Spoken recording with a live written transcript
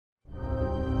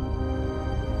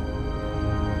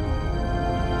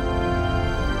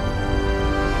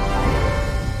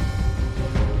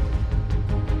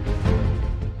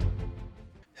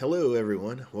Hello,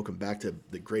 everyone. Welcome back to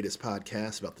the greatest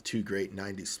podcast about the two great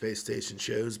 90s space station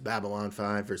shows, Babylon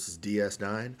 5 versus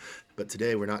DS9. But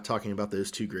today we're not talking about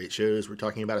those two great shows. We're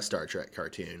talking about a Star Trek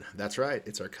cartoon. That's right.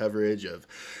 It's our coverage of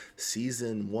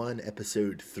Season 1,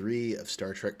 Episode 3 of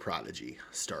Star Trek Prodigy,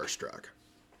 Starstruck.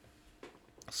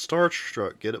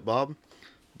 Starstruck, get it, Bob?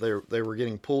 They were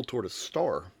getting pulled toward a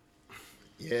star.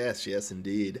 Yes,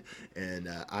 indeed. And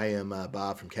I am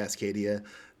Bob from Cascadia.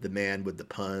 The man with the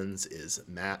puns is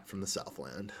Matt from the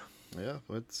Southland. Yeah,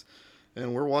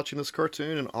 and we're watching this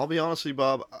cartoon, and I'll be honest with you,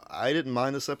 Bob, I didn't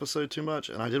mind this episode too much,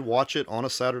 and I did watch it on a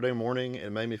Saturday morning.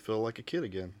 It made me feel like a kid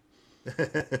again.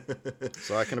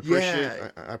 So I can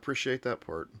appreciate I appreciate that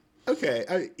part. Okay,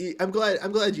 I'm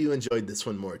glad you enjoyed this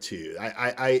one more too.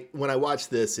 I when I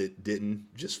watched this, it didn't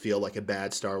just feel like a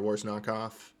bad Star Wars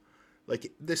knockoff.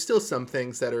 Like there's still some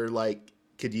things that are like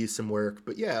could use some work,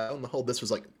 but yeah, on the whole, this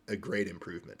was like a great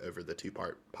improvement over the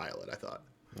 2-part pilot, I thought.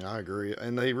 I agree,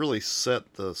 and they really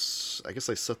set the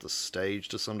stage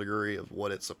to some degree of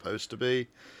what it's supposed to be.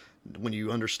 When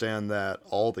you understand that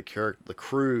all the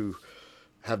crew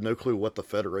have no clue what the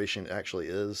Federation actually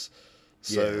is,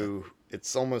 so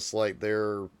it's almost like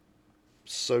they're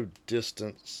so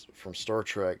distant from Star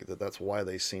Trek that's why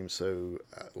they seem so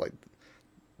like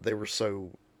they were so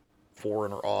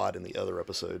foreign or odd in the other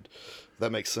episode.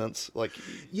 That makes sense. Like,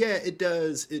 yeah, it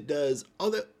does. It does.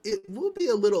 Although it will be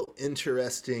a little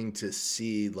interesting to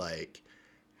see like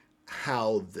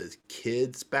how the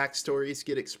kids' backstories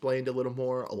get explained a little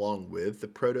more, along with the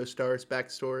Protostars'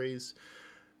 backstories,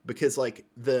 because like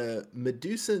the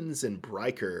Medusans and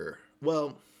Bryker.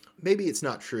 Well, maybe it's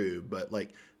not true, but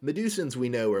like Medusans we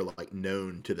know are like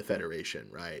known to the Federation,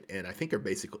 right? And I think are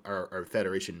basically are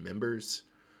Federation members.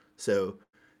 So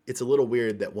it's a little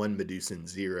weird that one Medusan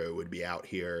Zero would be out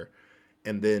here.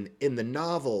 And then in the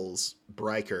novels,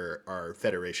 Bryker are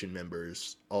Federation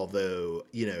members, although,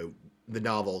 you know, the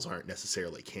novels aren't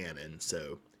necessarily canon.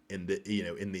 So in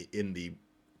the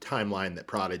timeline that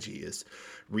Prodigy is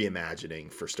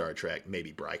reimagining for Star Trek,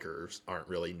 maybe Brykers aren't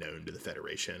really known to the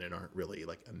Federation and aren't really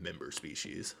like a member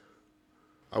species.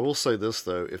 I will say this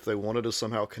though, if they wanted to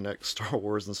somehow connect Star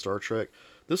Wars and Star Trek,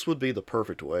 this would be the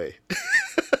perfect way.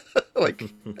 like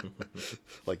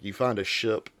like you find a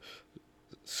ship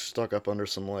stuck up under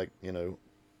some like, you know,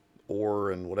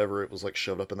 ore and whatever, it was like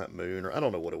shoved up in that moon, or I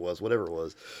don't know what it was, whatever it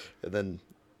was, and then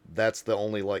that's the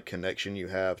only like connection you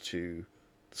have to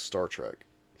Star Trek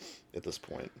at this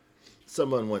point.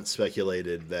 Someone once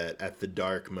speculated that at the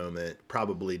dark moment,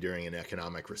 probably during an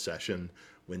economic recession,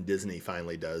 when Disney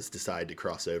finally does decide to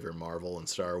cross over Marvel and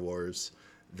Star Wars,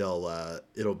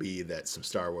 it'll be that some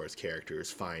Star Wars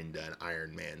characters find an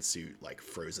Iron Man suit like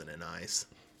frozen in ice.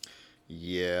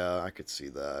 Yeah, I could see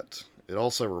that. It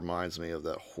also reminds me of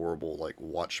that horrible like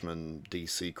Watchmen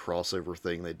DC crossover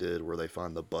thing they did where they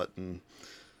find the button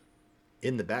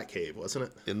in the Batcave, wasn't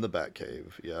it? In the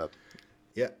Batcave, yeah.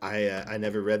 Yeah, I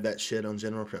never read that shit on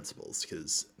General Principles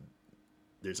because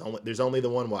there's only the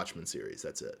one Watchmen series.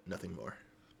 That's it, nothing more.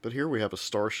 But here we have a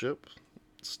starship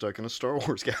stuck in a Star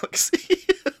Wars galaxy.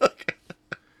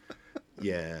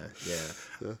 Yeah.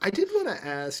 I did want to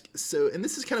ask, so, and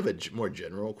this is kind of a more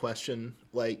general question,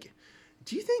 like,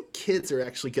 do you think kids are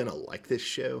actually going to like this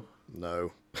show?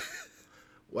 No.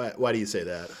 Why do you say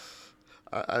that?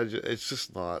 It's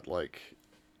just not, like,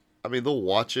 I mean, they'll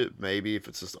watch it maybe if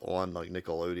it's just on, like,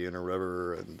 Nickelodeon or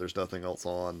whatever, and there's nothing else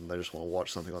on, and they just want to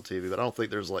watch something on TV, but I don't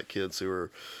think there's, like, kids who are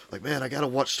like, man, I gotta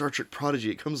watch Star Trek Prodigy,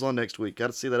 it comes on next week,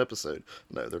 gotta see that episode.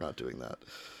 No, they're not doing that.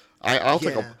 I'll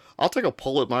take a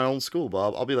poll at my own school,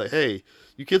 Bob. I'll be like, hey,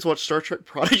 you kids watch Star Trek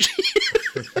Prodigy?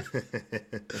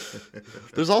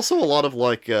 There's also a lot of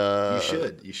like you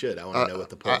should. I want to know what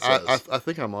the poll says. I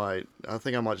think I might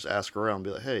just ask around and be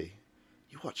like, hey,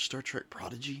 you watch Star Trek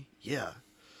Prodigy? Yeah.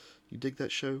 You dig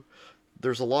that show?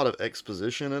 There's a lot of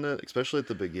exposition in it, especially at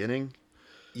the beginning.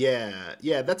 Yeah,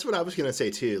 that's what I was gonna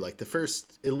say too. Like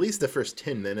at least the first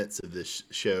 10 minutes of this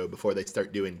show before they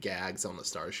start doing gags on the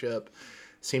starship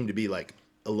seem to be like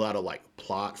a lot of like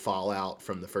plot fallout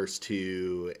from the first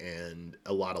two, and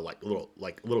a lot of like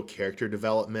little character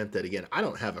development that, again, I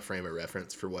don't have a frame of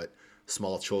reference for what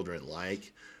small children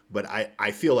like, but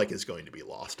I feel like it's going to be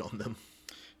lost on them.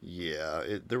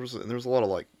 Yeah, there was a lot of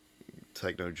like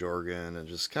techno jargon and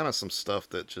just kind of some stuff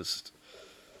that just,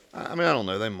 I mean, I don't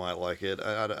know, they might like it.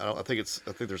 I think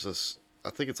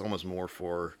it's almost more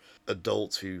for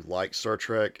adults who like Star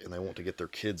Trek and they want to get their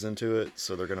kids into it,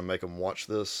 so they're going to make them watch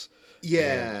this.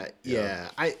 Yeah.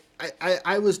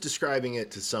 I was describing it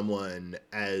to someone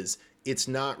as it's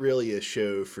not really a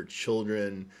show for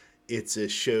children. It's a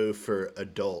show for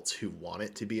adults who want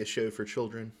it to be a show for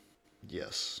children.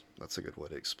 Yes. That's a good way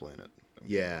to explain it.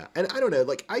 Yeah, and I don't know,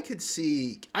 like I could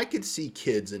see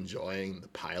kids enjoying the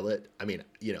pilot. I mean,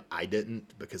 I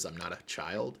didn't because I'm not a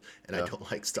child and I don't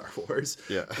like Star Wars.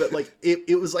 Yeah. But like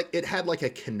it was like it had like a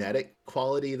kinetic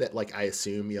quality that like I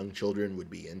assume young children would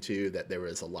be into, that there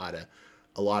was a lot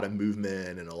of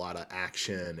movement and a lot of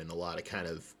action and a lot of kind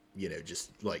of,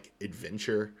 just like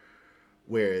adventure.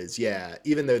 Whereas, yeah,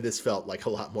 even though this felt like a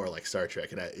lot more like Star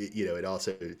Trek, and it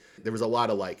also, there was a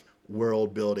lot of like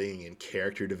world building and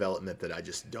character development that I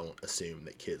just don't assume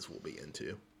that kids will be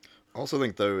into. I also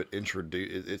think though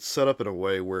it's set up in a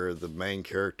way where the main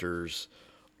characters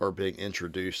are being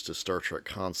introduced to Star Trek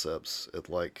concepts at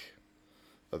like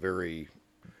a very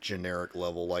generic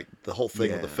level, like the whole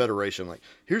thing with the Federation, like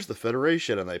here's the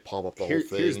Federation, and they pop up the whole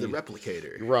thing. Here's the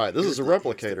replicator. Right, this is a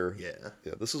replicator. Yeah,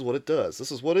 this is what it does.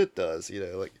 This is what it does.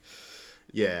 Like.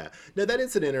 Yeah, no, that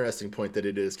is an interesting point, that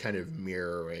it is kind of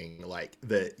mirroring like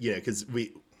because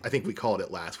I think we called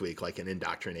it last week like an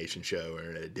indoctrination show or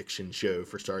an addiction show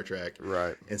for Star Trek.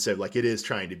 Right. And so like it is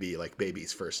trying to be like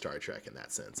baby's first Star Trek in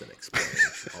that sense and explaining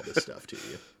all this stuff to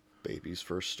you. Baby's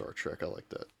first Star Trek. I like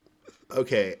that.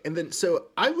 Okay. And then, so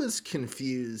I was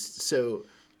confused. So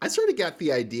I sort of got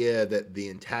the idea that the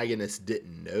antagonist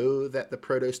didn't know that the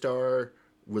protostar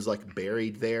was like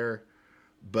buried there,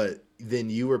 but then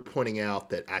you were pointing out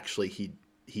that actually he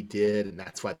did, and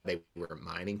that's why they were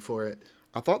mining for it.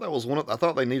 I thought that was I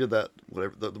thought they needed that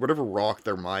whatever rock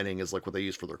they're mining is like what they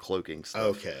use for their cloaking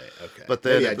stuff. Okay. But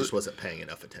then maybe I just wasn't paying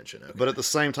enough attention. Okay. But at the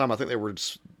same time, I think they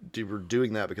were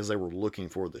doing that because they were looking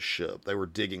for the ship. They were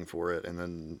digging for it, and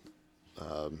then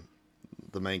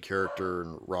the main character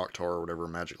and Rocktar or whatever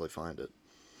magically find it.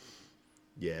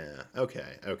 Yeah.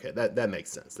 Okay. That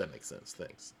makes sense.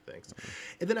 Thanks.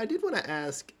 And then I did want to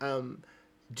ask, do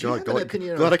you have an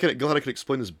opinion? Glad I could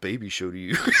explain this baby show to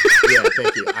you. Yeah,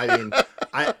 thank you. I mean,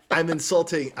 I'm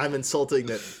insulting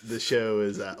that the show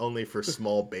is only for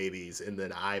small babies, and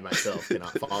that I myself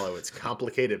cannot follow its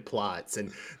complicated plots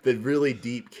and the really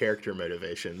deep character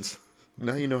motivations.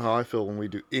 Now you know how I feel when we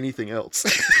do anything else.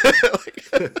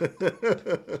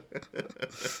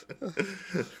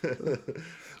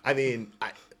 I mean,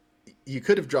 you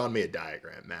could have drawn me a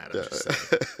diagram, Matt. I'm just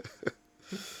saying.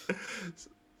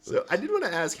 So I did want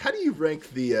to ask, how do you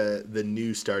rank the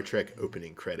new Star Trek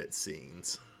opening credit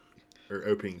scenes or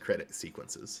opening credit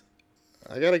sequences?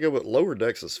 I gotta go with Lower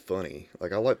Decks is funny.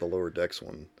 Like I like the Lower Decks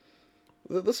one.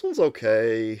 This one's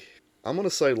okay. I'm gonna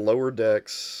say Lower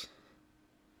Decks,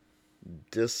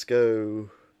 Disco,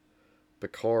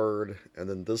 Picard, and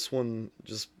then this one.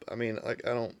 I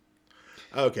don't.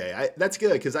 Okay, that's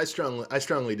good because I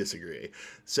strongly disagree.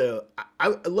 So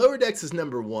Lower Decks is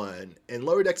number one, and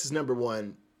Lower Decks is number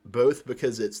one both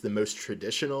because it's the most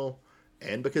traditional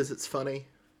and because it's funny.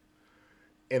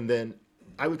 And then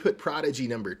I would put Prodigy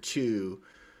number two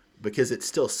because it's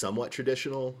still somewhat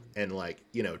traditional, and like,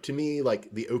 to me,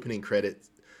 like the opening credit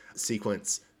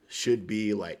sequence should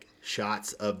be like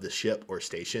shots of the ship or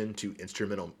station to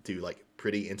like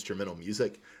pretty instrumental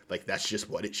music. Like that's just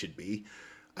what it should be.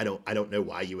 I don't know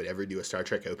why you would ever do a Star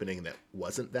Trek opening that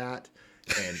wasn't that.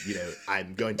 And,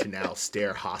 I'm going to now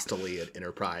stare hostily at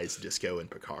Enterprise, Disco, and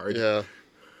Picard. Yeah.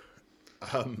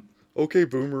 Okay,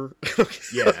 Boomer.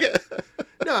 Yeah.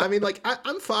 No, I mean, like,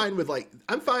 I'm fine with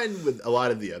a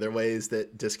lot of the other ways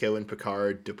that Disco and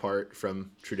Picard depart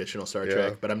from traditional Star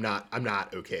Trek, but I'm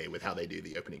not okay with how they do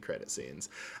the opening credit scenes.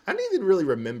 I don't even really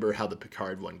remember how the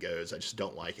Picard one goes. I just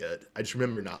don't like it. I just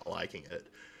remember not liking it.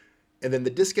 And then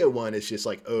the Disco one is just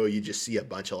like, oh, you just see a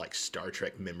bunch of like Star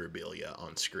Trek memorabilia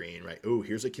on screen, right? Oh,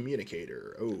 here's a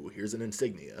communicator. Oh, here's an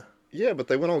insignia. Yeah, but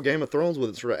they went on Game of Thrones with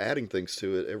it, sort of adding things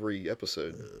to it every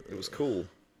episode. It was cool.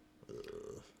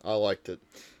 I liked it.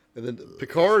 And then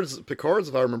Picard's,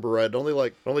 if I remember right, don't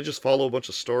they just follow a bunch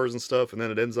of stars and stuff, and then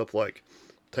it ends up like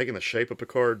taking the shape of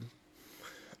Picard?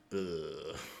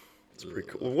 It's pretty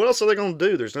cool. Well, what else are they going to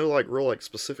do? There's no like real like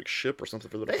specific ship or something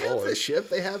for them to follow. They have the ship.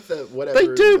 They have the whatever.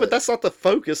 They do, but that's not the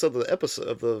focus of the episode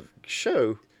of the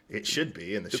show. It should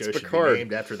be, and the show Picard. Should be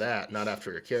named after that, not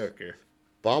after a character.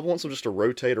 Bob wants them just to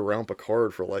rotate around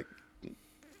Picard for like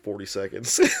 40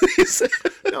 seconds.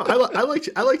 No,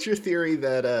 I liked your theory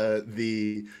that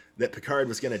that Picard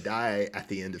was going to die at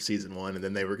the end of season 1, and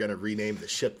then they were going to rename the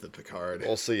ship the Picard.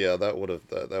 Well, so yeah, that would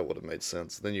have made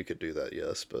sense. Then you could do that,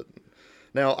 yes. But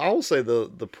now I will say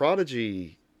the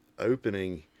Prodigy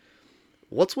opening.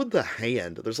 What's with the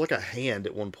hand? There's like a hand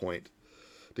at one point.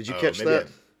 Did you catch that?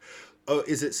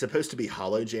 Is it supposed to be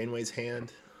Hollow Janeway's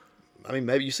hand? I mean,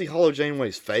 maybe you see Hollow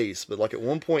Janeway's face, but like at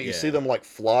one point you see them like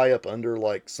fly up under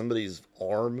like somebody's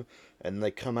arm, and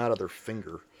they come out of their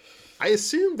finger. I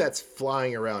assume that's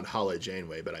flying around Hollow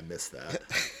Janeway, but I missed that.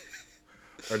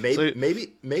 Or So,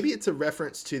 maybe it's a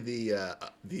reference to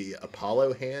the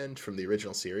Apollo hand from the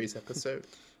original series episode.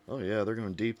 oh yeah, they're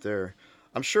going deep there.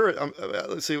 I'm sure.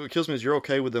 Let's see. What kills me is you're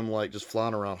okay with them like just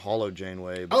flying around Hollow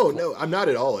Janeway. Oh no, I'm not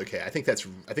at all okay. I think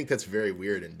that's very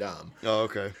weird and dumb. Oh,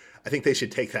 okay. I think they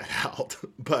should take that out.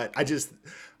 But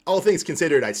all things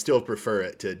considered, I still prefer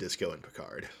it to Disco and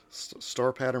Picard.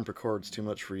 Star Pattern Picard's too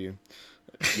much for you.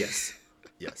 Yes,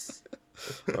 yes.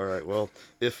 All right. Well,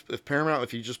 if Paramount,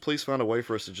 if you just please find a way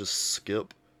for us to just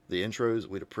skip the intros,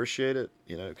 we'd appreciate it.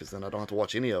 Because then I don't have to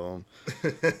watch any of them.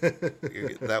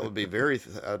 That would be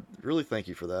I'd really thank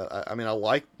you for that. I mean, I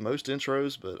like most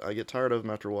intros, but I get tired of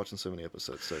them after watching so many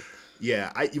episodes. So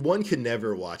Yeah, one can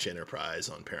never watch Enterprise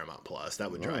on Paramount Plus.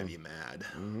 That would drive you mad.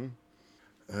 Mm-hmm.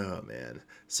 Oh man.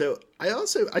 So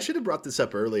I should have brought this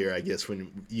up earlier, I guess,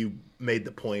 when you made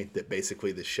the point that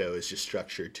basically the show is just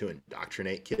structured to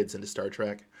indoctrinate kids into Star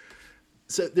Trek.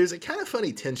 So there's a kind of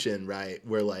funny tension, right?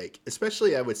 Where like,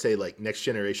 especially I would say like Next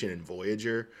Generation and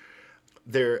Voyager,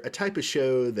 they're a type of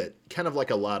show that kind of like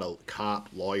a lot of cop,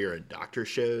 lawyer, and doctor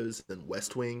shows than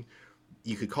West Wing.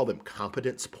 You could call them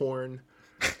competence porn,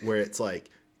 where it's like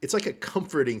a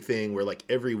comforting thing where like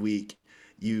every week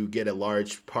you get a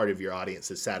large part of your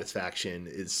audience's satisfaction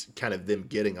is kind of them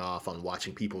getting off on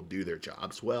watching people do their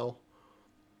jobs well.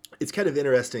 It's kind of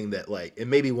interesting that like, it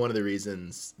may be one of the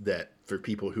reasons that for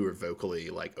people who are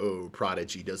vocally like, oh,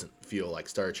 Prodigy doesn't feel like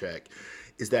Star Trek,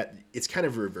 is that it's kind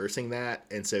of reversing that.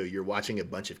 And so you're watching a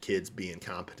bunch of kids be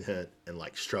incompetent and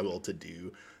like struggle to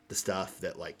do the stuff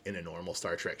that like in a normal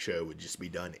Star Trek show would just be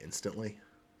done instantly.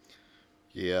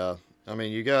 yeah, I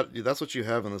mean, that's what you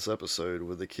have in this episode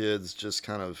with the kids just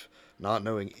kind of not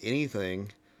knowing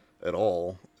anything at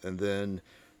all, and then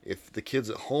if the kids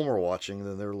at home are watching,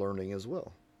 then they're learning as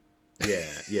well. Yeah,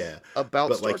 yeah. About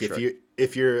But Star like Trek.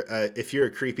 if you're a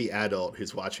creepy adult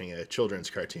who's watching a children's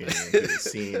cartoon and who has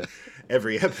seen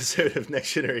every episode of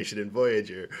Next Generation and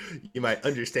Voyager, you might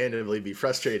understandably be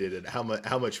frustrated at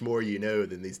how much more you know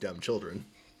than these dumb children.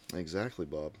 Exactly,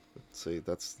 Bob. See,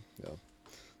 that's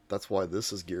why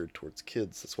this is geared towards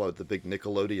kids. That's why the big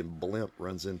Nickelodeon blimp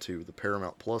runs into the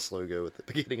Paramount Plus logo at the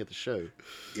beginning of the show.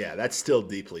 Yeah, that's still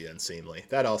deeply unseemly.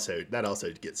 That also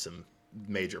gets some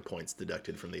major points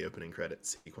deducted from the opening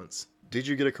credits sequence. Did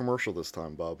you get a commercial this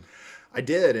time, Bob? I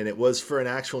did, and it was for an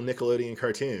actual Nickelodeon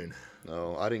cartoon.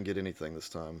 No, I didn't get anything this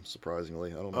time,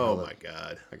 surprisingly. I don't know. Oh my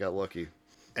god. I got lucky.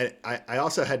 And I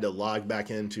also had to log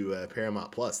back into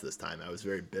Paramount Plus this time. I was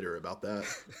very bitter about that.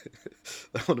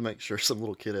 I wanted to make sure some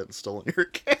little kid hadn't stolen your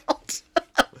account.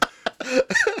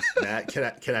 Matt,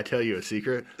 can I tell you a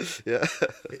secret? Yeah.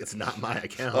 It's not my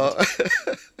account.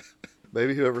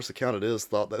 Maybe whoever's account it is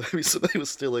thought that maybe somebody was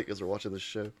stealing because they're watching this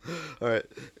show. All right.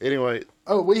 Anyway.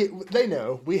 Oh, they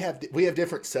know we have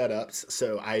different setups,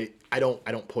 so I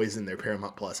don't poison their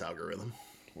Paramount Plus algorithm.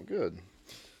 Well, good.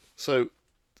 So,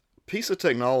 piece of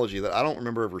technology that I don't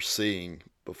remember ever seeing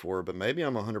before, but maybe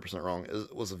I'm 100% wrong.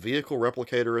 Was a vehicle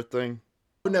replicator a thing?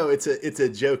 No, it's a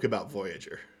joke about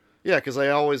Voyager. Yeah, because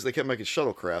they kept making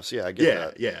shuttlecrafts. Yeah, I get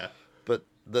that. Yeah. But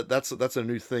that's a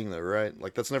new thing though, right?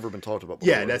 Like that's never been talked about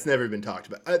before. Yeah, that's never been talked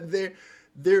about.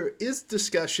 There is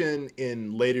discussion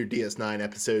in later DS9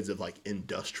 episodes of like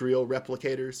industrial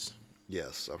replicators.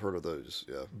 Yes, I've heard of those.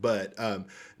 Yeah, but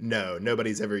no,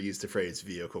 nobody's ever used the phrase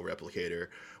vehicle replicator,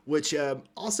 which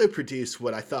also produced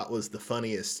what I thought was the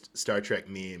funniest Star Trek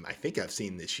meme I think I've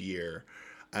seen this year,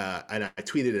 and I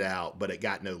tweeted it out, but it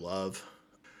got no love.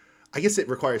 I guess it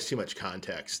requires too much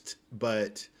context,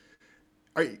 but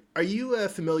are you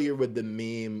familiar with the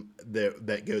meme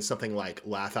that goes something like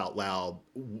 "laugh out loud,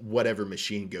 whatever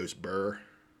machine goes burr"?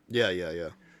 Yeah.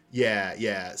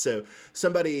 Yeah. So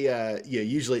somebody,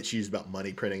 usually it's used about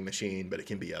money printing machine, but it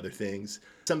can be other things.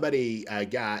 Somebody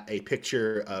got a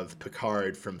picture of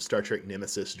Picard from Star Trek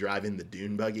Nemesis driving the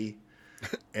dune buggy,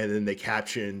 and then they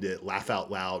captioned it "laugh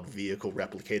out loud, vehicle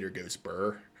replicator goes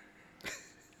burr."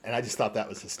 And I just thought that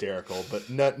was hysterical, but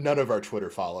none of our Twitter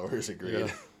followers agreed.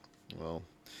 Yeah. Well,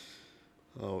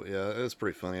 oh yeah, it's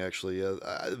pretty funny actually. Yeah,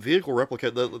 vehicle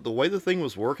replicate the way the thing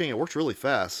was working, it worked really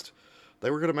fast. They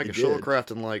were going to make a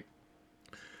shuttlecraft in like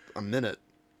a minute.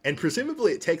 And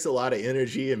presumably it takes a lot of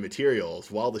energy and materials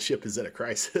while the ship is in a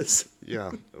crisis.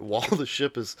 Yeah, while the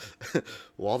ship is,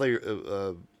 while they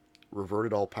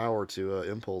reverted all power to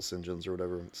impulse engines or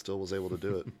whatever, it still was able to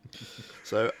do it.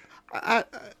 So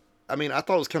I mean, I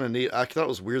thought it was kind of neat. I thought it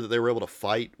was weird that they were able to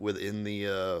fight within the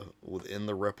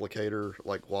replicator,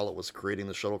 like while it was creating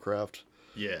the shuttlecraft.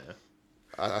 Yeah.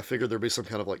 I figured there'd be some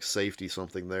kind of like safety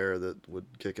something there that would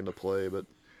kick into play, but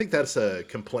think that's a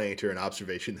complaint or an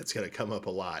observation that's going to come up a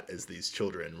lot as these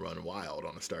children run wild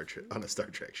on a Star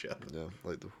Trek ship. Yeah,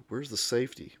 like where's the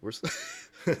safety?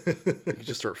 You can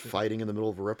just start fighting in the middle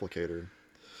of a replicator.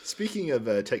 Speaking of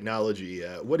technology,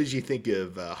 what did you think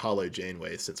of Hollow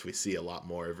Janeway? Since we see a lot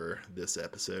more of her this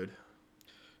episode.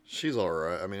 She's all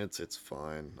right. I mean, it's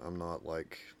fine. I'm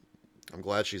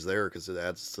glad she's there because it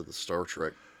adds to the Star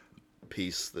Trek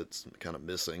piece that's kind of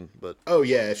missing. But oh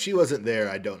yeah, if she wasn't there,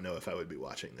 I don't know if I would be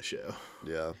watching the show.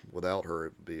 yeah, without her,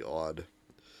 it would be odd.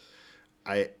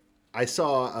 I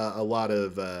saw a lot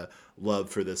of love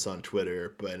for this on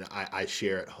Twitter, but I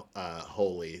share it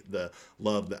wholly. The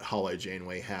love that Hollow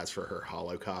Janeway has for her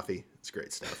Hollow coffee. It's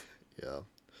great stuff. Yeah.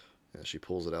 Yeah, she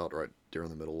pulls it out right during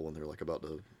the middle when they're like about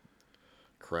to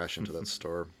crash into that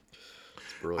star.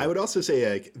 It's brilliant. I would also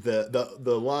say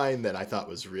the line that I thought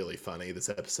was really funny this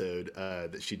episode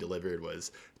that she delivered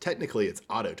was, technically it's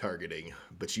auto targeting,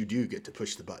 but you do get to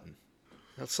push the button.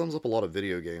 That sums up a lot of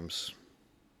video games.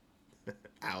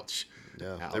 Ouch.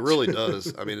 Yeah, Ouch. it really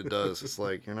does. I mean, it does. It's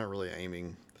like you're not really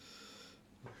aiming.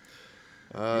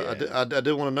 I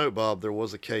did want to note, Bob, there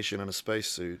was a Cation in a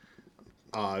spacesuit.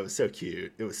 Oh, it was so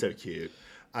cute. It was so cute.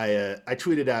 I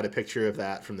tweeted out a picture of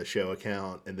that from the show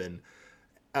account, and then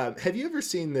have you ever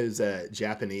seen those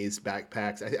Japanese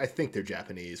backpacks? I think they're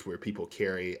Japanese, where people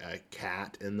carry a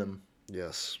cat in them.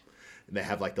 Yes. And they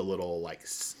have like the little like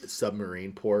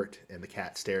submarine port, and the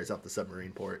cat stares out the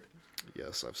submarine port.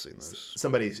 Yes, I've seen those.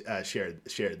 Somebody shared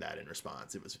that in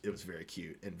response. It was very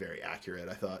cute and very accurate,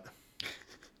 I thought.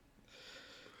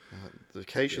 The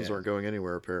Cations aren't going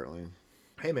anywhere, apparently.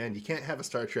 Hey man, you can't have a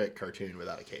Star Trek cartoon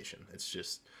without a Cation. It's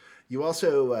just, you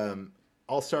also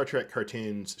all Star Trek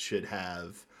cartoons should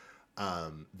have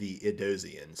the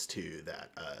Idosians too,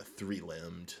 that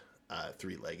three-limbed,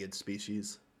 three-legged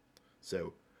species.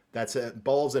 So that's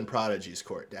Balls and Prodigy's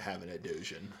court to have an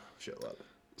Idosian show up.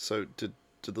 So did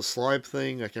the slime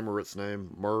thing, I can't remember its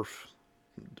name, Murph,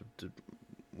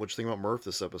 what'd you think about Murph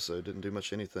this episode? Didn't do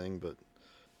much anything, but...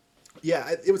 Yeah,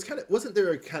 it was wasn't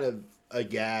there a kind of a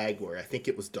gag where I think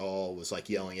it was Dahl was like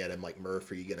yelling at him like, Murph,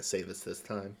 are you going to save us this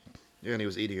time? Yeah, and he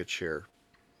was eating a chair.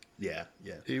 Yeah,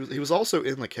 yeah. He was also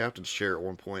in the captain's chair at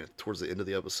one point towards the end of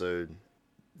the episode.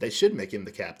 They should make him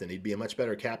the captain. He'd be a much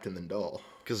better captain than Dahl.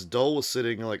 Because Dahl was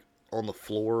sitting like on the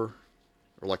floor,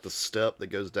 or like the step that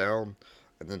goes down,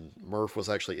 and then Murph was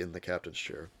actually in the captain's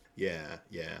chair. Yeah,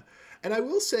 yeah. And I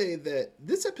will say that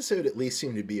this episode at least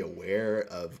seemed to be aware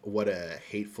of what a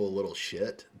hateful little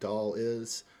shit Dahl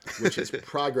is, which is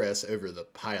progress over the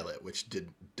pilot, which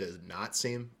does not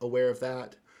seem aware of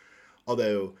that.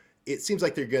 Although it seems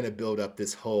like they're going to build up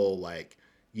this whole like,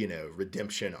 you know,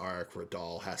 redemption arc where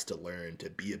Dahl has to learn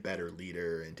to be a better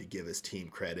leader and to give his team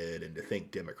credit and to think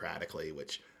democratically,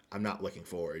 which I'm not looking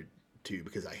forward to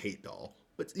because I hate Dahl.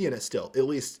 But, you know, still, at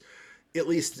least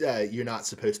you're not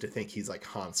supposed to think he's like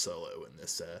Han Solo in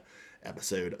this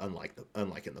episode,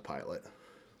 unlike in the pilot.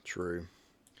 True.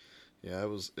 Yeah,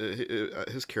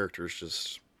 his character is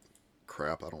just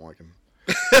crap. I don't like him.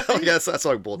 I guess that's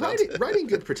how I boiled down. Writing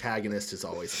good protagonist is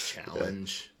always a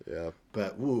challenge. Yeah.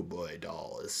 But woo boy,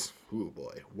 Dahl is woo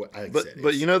boy.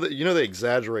 But you know they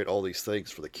exaggerate all these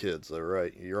things for the kids, though,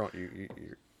 right?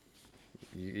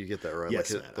 You get that right?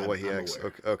 Yes, like man, the way he I'm acts.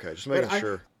 aware. Okay, just making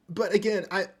sure. But again,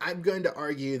 I'm going to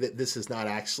argue that this is not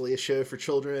actually a show for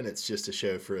children. It's just a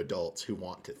show for adults who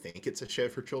want to think it's a show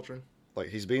for children. Like,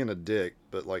 he's being a dick,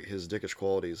 but like his dickish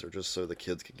qualities are just so the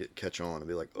kids can catch on and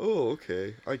be like, oh,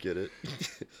 okay, I get it.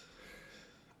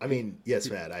 I mean, yes,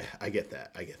 Matt, I get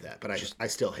that. But I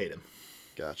still hate him.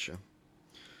 Gotcha.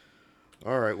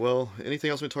 All right, well, anything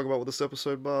else we talk about with this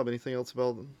episode, Bob? Anything else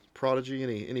about Prodigy?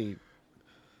 Any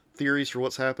theories for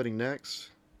what's happening next?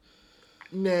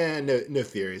 Nah, no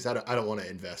theories. I don't want to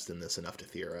invest in this enough to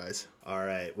theorize. All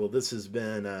right. Well, this has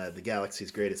been the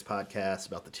Galaxy's Greatest Podcast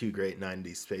about the two great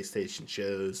 90s space station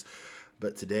shows.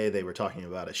 But today they were talking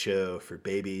about a show for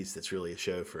babies that's really a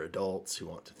show for adults who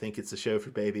want to think it's a show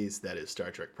for babies. That is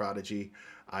Star Trek Prodigy.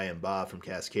 I am Bob from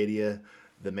Cascadia.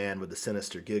 The man with the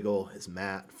sinister giggle is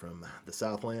Matt from the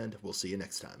Southland. We'll see you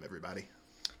next time, everybody.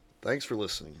 Thanks for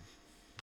listening.